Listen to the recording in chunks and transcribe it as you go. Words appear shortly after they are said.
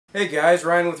Hey guys,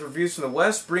 Ryan with Reviews from the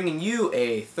West, bringing you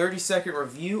a 30-second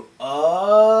review of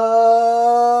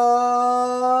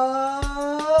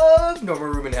No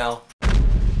More Room in Hell.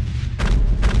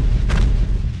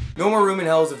 No More Room in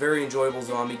Hell is a very enjoyable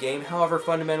zombie game, however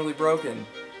fundamentally broken.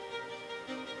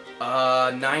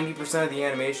 90% of the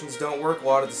animations don't work, a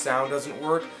lot of the sound doesn't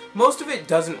work, most of it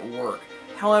doesn't work.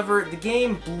 However, the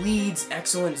game bleeds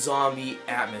excellent zombie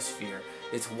atmosphere.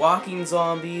 It's walking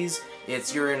zombies,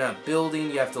 you're in a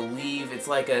building, you have to leave, it's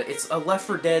a Left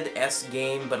 4 Dead-esque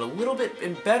game, but a little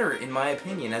bit better in my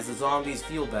opinion, as the zombies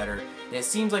feel better. And it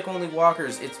seems like only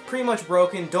walkers, it's pretty much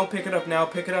broken, don't pick it up now,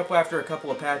 pick it up after a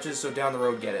couple of patches, so down the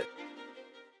road get it.